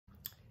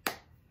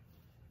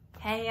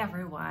Hey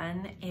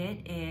everyone,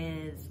 it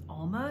is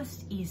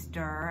almost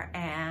Easter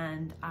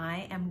and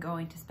I am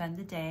going to spend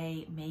the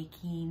day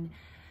making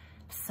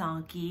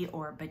Pysanky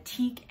or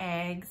batik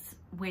eggs,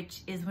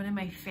 which is one of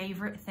my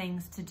favorite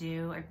things to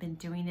do. I've been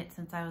doing it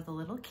since I was a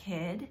little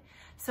kid.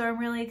 So I'm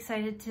really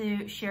excited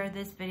to share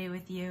this video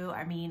with you.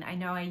 I mean, I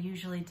know I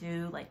usually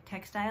do like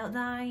textile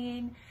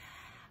dyeing,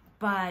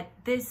 but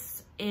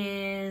this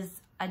is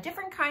a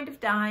different kind of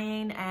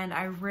dyeing and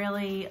I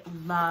really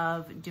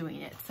love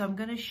doing it. So I'm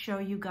gonna show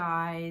you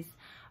guys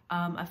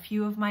a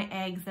few of my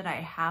eggs that I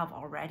have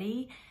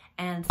already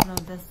and some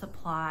of the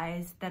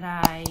supplies that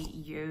I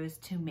use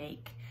to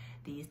make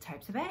these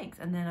types of eggs.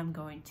 And then I'm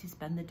going to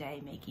spend the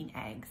day making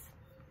eggs.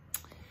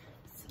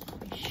 So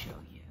let me show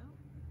you.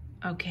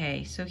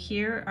 Okay, so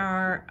here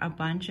are a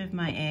bunch of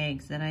my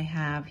eggs that I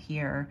have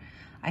here.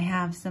 I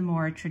have some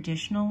more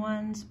traditional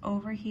ones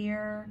over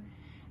here.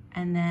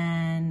 And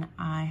then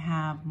I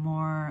have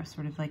more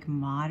sort of like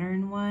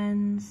modern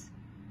ones.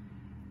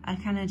 I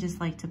kind of just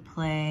like to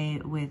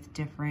play with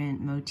different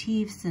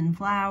motifs and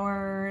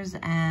flowers,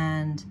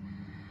 and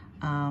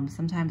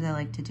sometimes I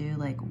like to do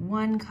like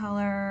one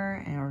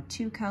color or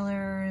two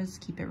colors,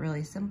 keep it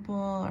really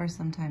simple, or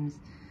sometimes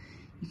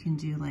you can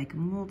do like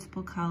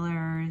multiple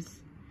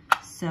colors.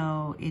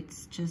 So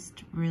it's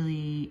just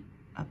really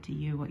up to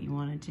you what you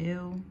want to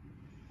do.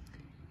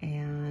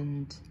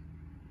 And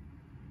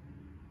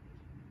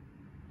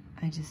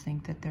I just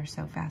think that they're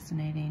so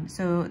fascinating.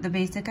 So the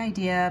basic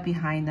idea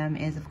behind them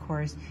is, of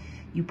course,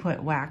 you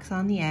put wax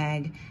on the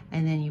egg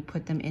and then you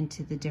put them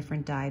into the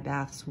different dye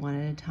baths one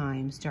at a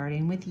time,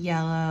 starting with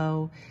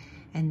yellow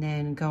and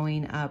then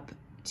going up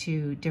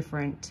to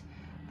different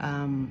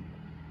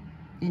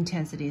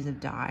intensities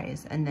of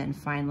dyes. And then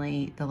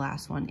finally, the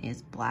last one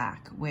is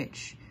black,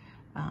 which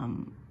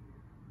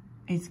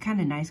it's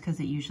kind of nice because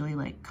it usually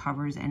like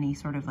covers any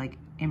sort of like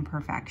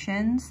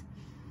imperfections.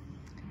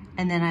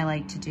 And then I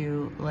like to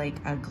do like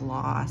a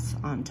gloss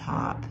on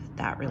top.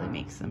 That really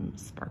makes them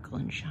sparkle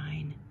and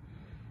shine.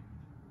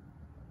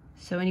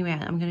 So anyway,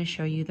 I'm gonna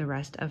show you the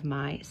rest of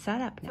my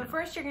setup now. So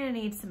first you're gonna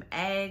need some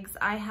eggs.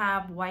 I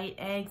have white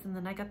eggs and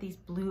then I got these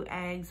blue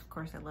eggs. Of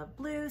course I love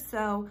blue,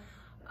 so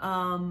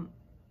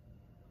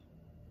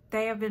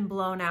they have been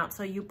blown out.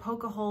 So you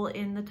poke a hole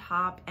in the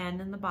top and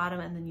in the bottom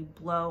and then you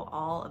blow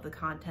all of the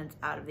contents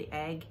out of the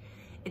egg.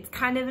 It's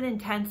kind of an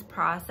intense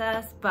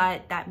process,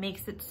 but that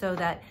makes it so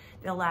that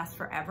they'll last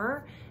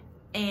forever.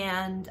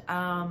 And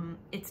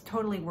it's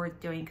totally worth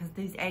doing because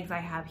these eggs I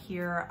have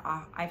here,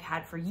 I've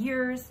had for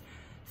years.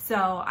 So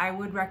I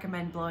would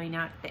recommend blowing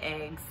out the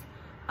eggs.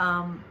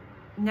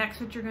 Next,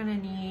 what you're gonna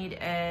need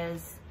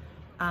is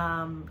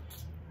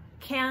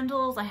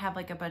candles. I have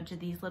like a bunch of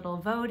these little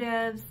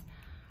votives.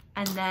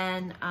 And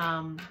then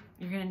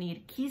you're gonna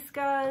need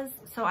kiskas.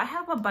 So I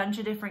have a bunch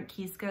of different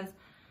kiskas.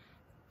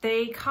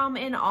 They come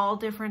in all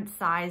different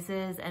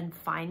sizes and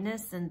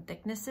fineness and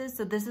thicknesses.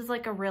 So this is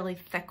like a really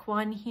thick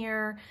one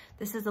here.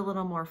 This is a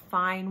little more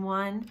fine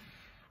one.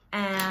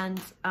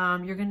 And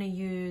you're gonna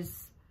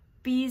use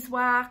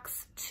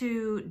beeswax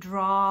to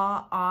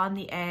draw on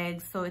the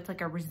eggs. So it's like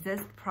a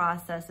resist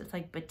process. It's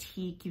like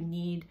batik, you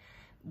need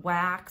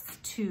wax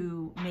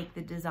to make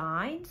the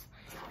designs.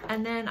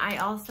 And then I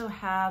also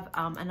have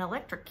an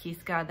electric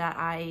kiska that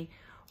I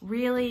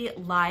really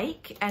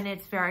like, and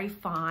it's very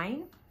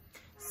fine.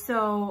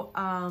 So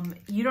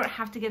you don't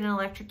have to get an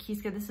electric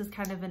kiska. This is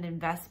kind of an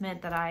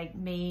investment that I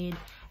made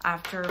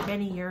after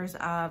many years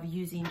of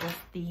using just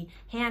the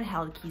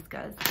handheld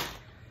kiskas.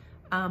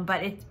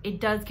 But it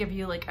does give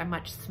you like a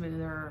much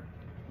smoother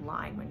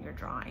line when you're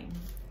drawing.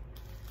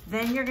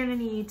 Then you're gonna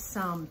need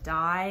some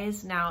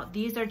dyes. Now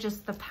these are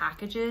just the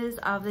packages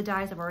of the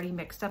dyes. I've already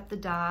mixed up the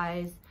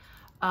dyes,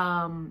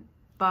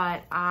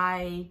 but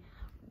I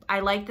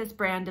like this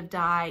brand of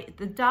dye.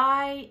 The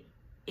dye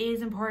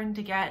is important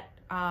to get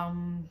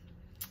a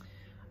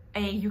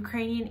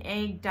Ukrainian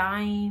egg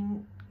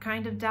dyeing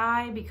kind of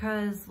dye,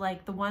 because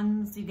like the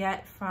ones you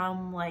get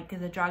from like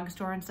the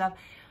drugstore and stuff,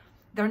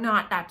 they're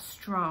not that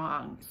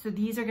strong. So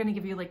these are gonna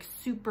give you like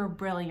super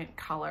brilliant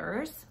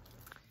colors.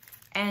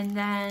 And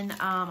then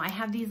I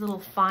have these little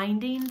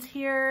findings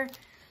here.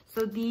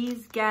 So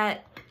these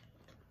get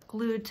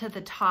glued to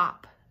the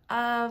top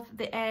of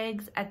the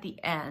eggs at the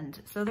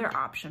end. So they're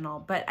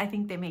optional, but I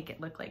think they make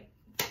it look like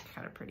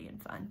kind of pretty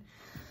and fun.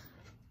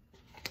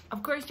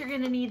 Of course, you're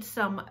gonna need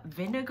some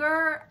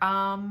vinegar.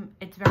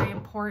 It's very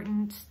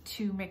important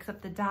to mix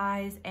up the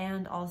dyes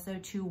and also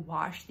to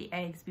wash the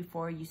eggs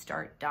before you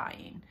start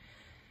dyeing.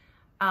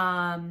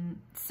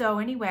 So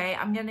anyway,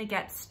 I'm gonna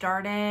get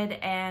started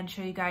and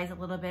show you guys a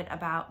little bit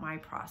about my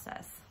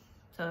process.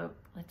 So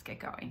let's get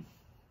going.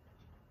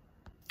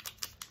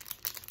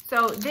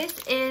 So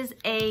this is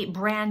a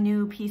brand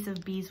new piece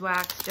of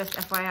beeswax. Just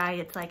FYI,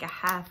 it's like a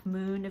half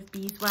moon of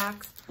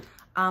beeswax.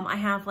 I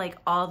have like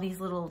all these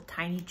little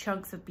tiny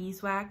chunks of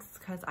beeswax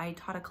because I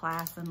taught a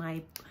class and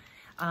I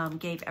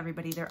gave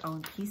everybody their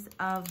own piece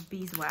of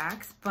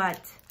beeswax,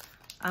 but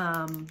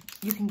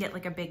you can get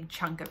like a big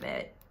chunk of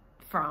it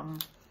from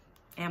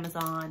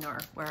Amazon or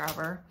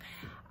wherever.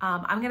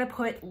 I'm gonna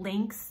put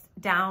links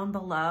down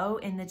below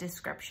in the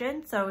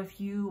description. So if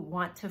you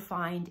want to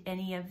find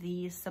any of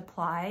these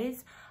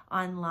supplies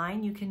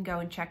online, you can go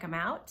and check them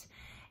out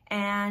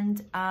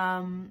and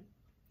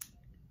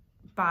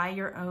buy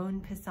your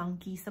own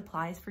Pysanky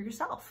supplies for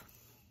yourself.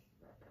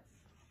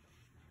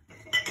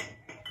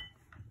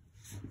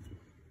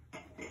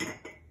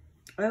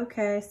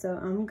 Okay, so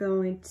I'm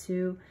going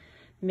to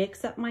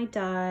mix up my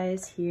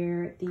dyes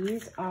here.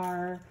 These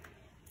are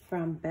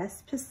from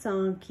Best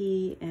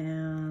Pysanky,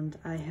 and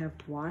I have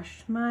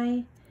washed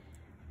my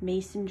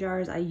mason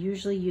jars. I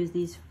usually use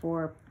these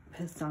for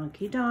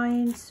Pysanky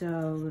dyeing,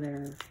 so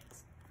they're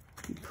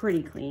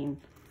pretty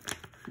clean,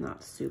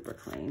 not super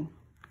clean.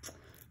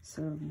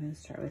 So I'm going to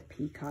start with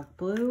Peacock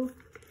Blue.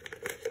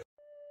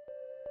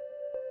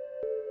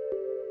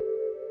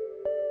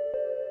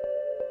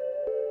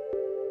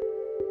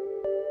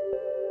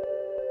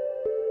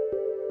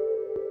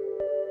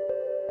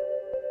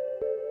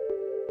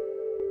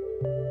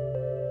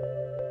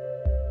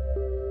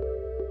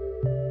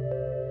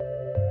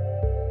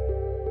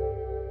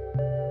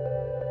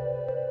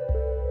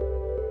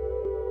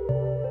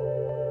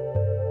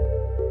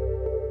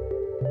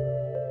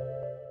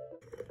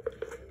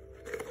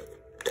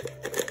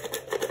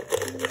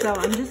 So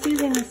I'm just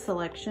using a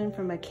selection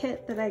from a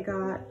kit that I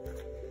got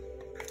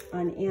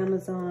on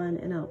Amazon,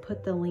 and I'll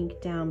put the link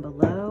down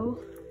below.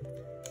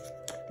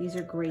 These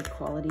are great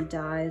quality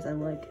dyes. I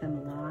like them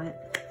a lot.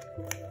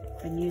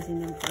 Been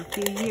using them for a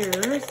few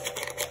years.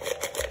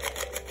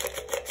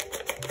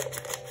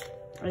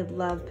 I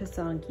love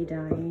Pysanky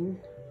dyeing.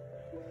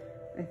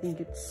 I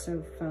think it's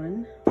so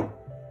fun.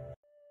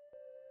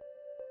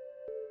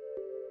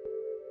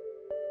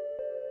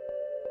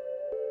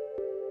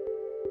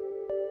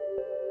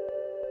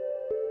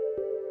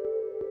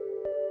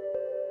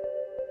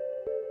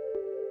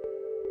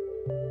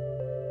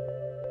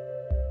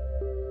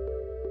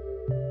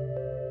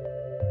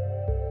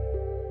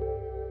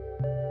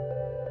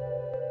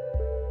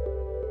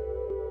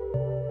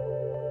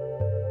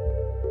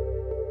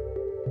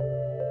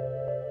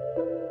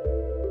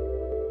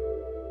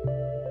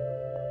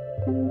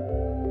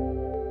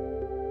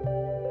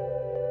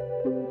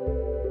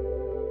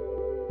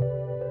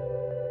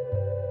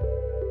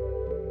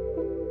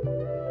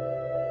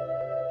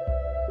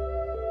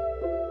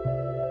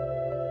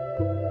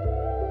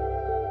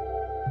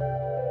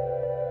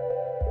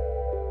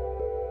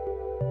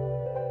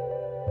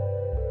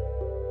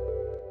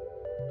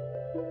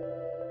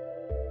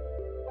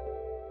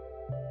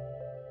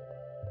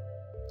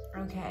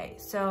 Okay,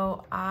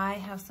 so I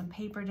have some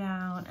paper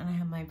down and I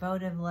have my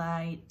votive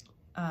light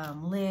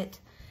lit,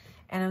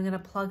 and I'm gonna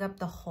plug up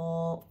the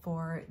hole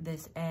for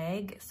this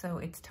egg so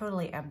it's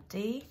totally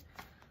empty.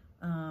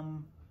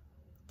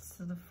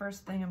 So the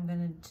first thing I'm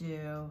gonna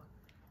do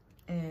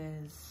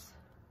is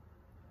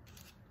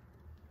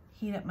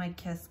heat up my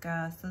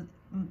Kiska. So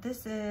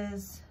this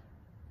is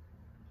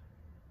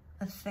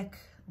a thick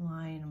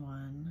line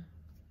one,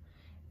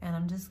 and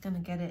I'm just gonna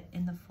get it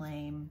in the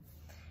flame.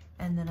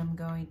 And then I'm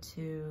going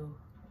to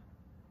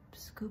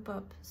scoop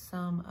up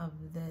some of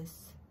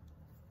this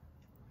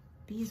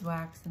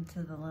beeswax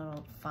into the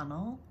little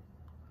funnel.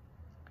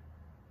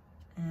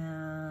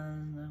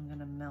 And I'm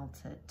gonna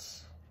melt it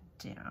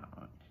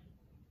down.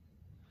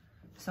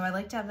 So I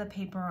like to have the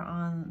paper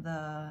on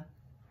the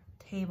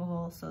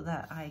table so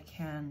that I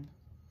can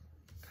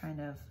kind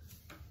of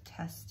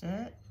test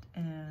it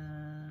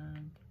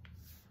and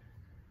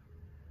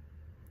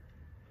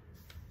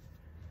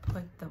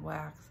put the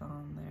wax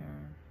on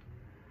there.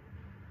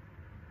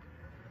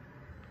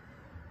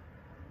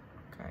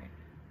 Okay.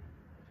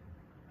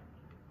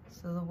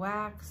 So the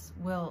wax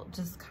will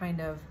just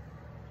kind of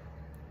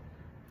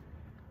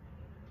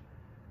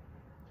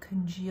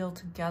congeal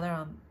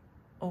together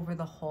over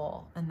the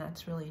hole, and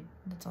that's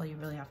all you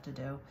really have to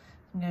do.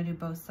 I'm gonna do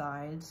both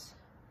sides.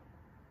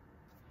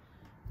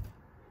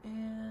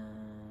 And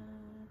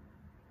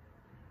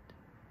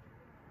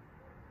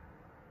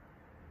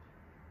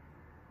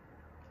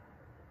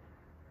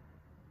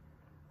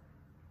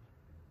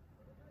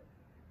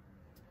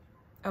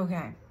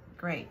okay,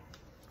 great.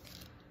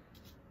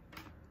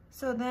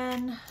 So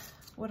then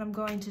what I'm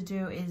going to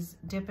do is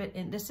dip it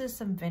in, this is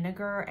some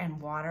vinegar and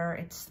water.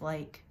 It's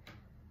like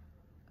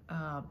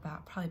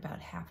probably about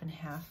half and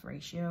half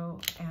ratio.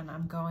 And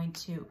I'm going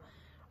to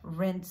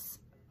rinse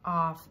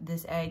off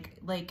this egg.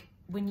 Like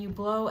when you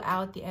blow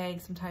out the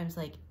egg, sometimes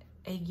like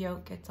egg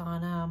yolk gets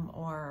on them,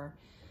 or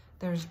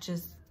there's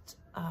just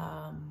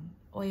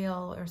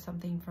oil or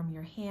something from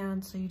your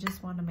hand. So you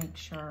just want to make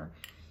sure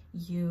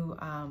you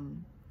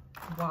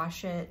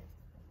wash it,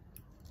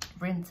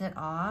 rinse it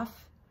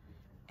off,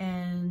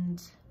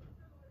 and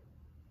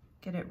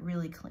get it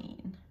really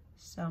clean.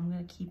 So I'm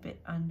gonna keep it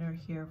under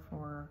here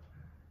for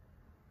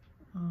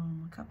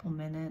a couple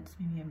minutes,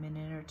 maybe a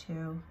minute or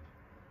two.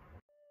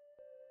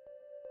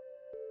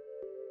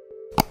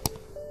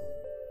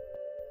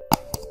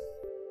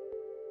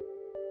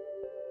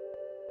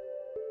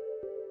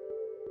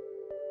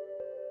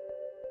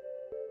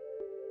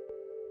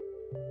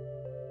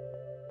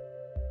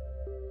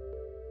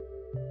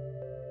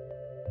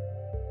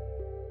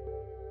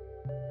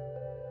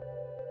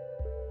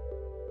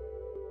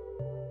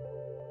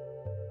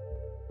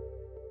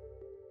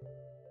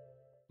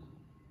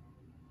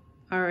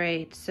 All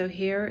right, so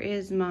here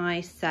is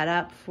my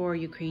setup for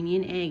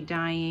Ukrainian egg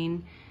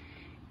dyeing,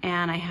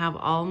 and I have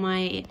all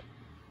my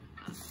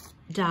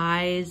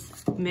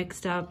dyes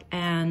mixed up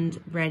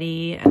and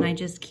ready, and I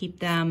just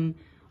keep them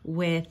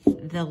with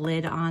the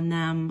lid on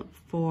them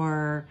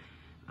for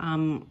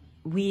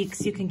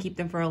weeks. You can keep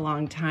them for a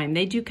long time.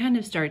 They do kind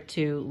of start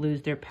to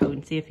lose their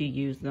potency if you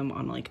use them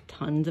on like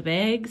tons of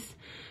eggs,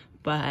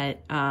 but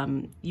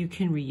you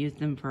can reuse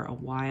them for a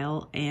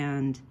while.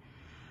 And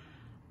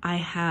I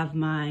have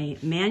my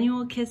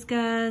manual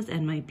Kiskas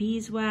and my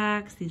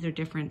beeswax. These are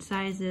different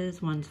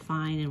sizes. One's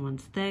fine and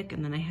one's thick.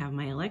 And then I have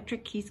my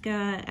electric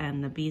Kiska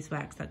and the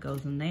beeswax that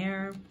goes in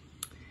there.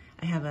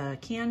 I have a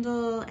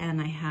candle,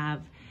 and I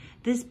have,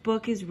 this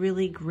book is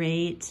really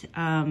great.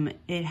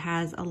 It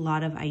has a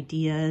lot of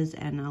ideas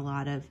and a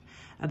lot of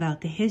about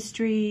the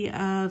history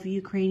of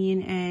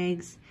Ukrainian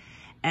eggs,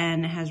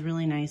 and it has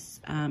really nice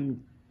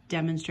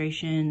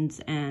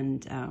demonstrations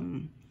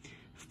and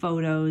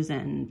photos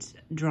and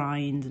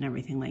drawings and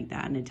everything like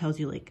that. And it tells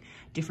you like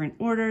different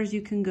orders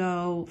you can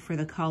go for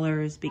the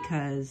colors,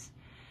 because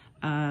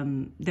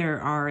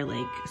there are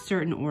like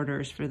certain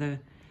orders for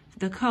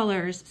the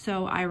colors.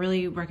 So I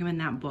really recommend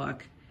that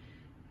book.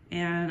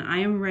 And I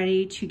am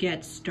ready to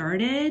get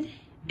started,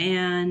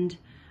 and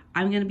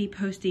I'm going to be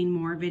posting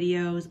more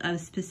videos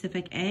of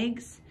specific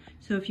eggs.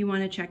 So if you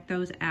want to check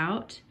those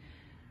out,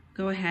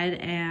 go ahead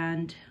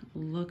and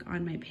look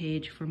on my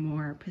page for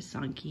more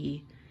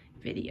Pysanky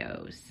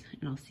videos,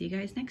 and I'll see you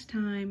guys next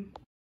time.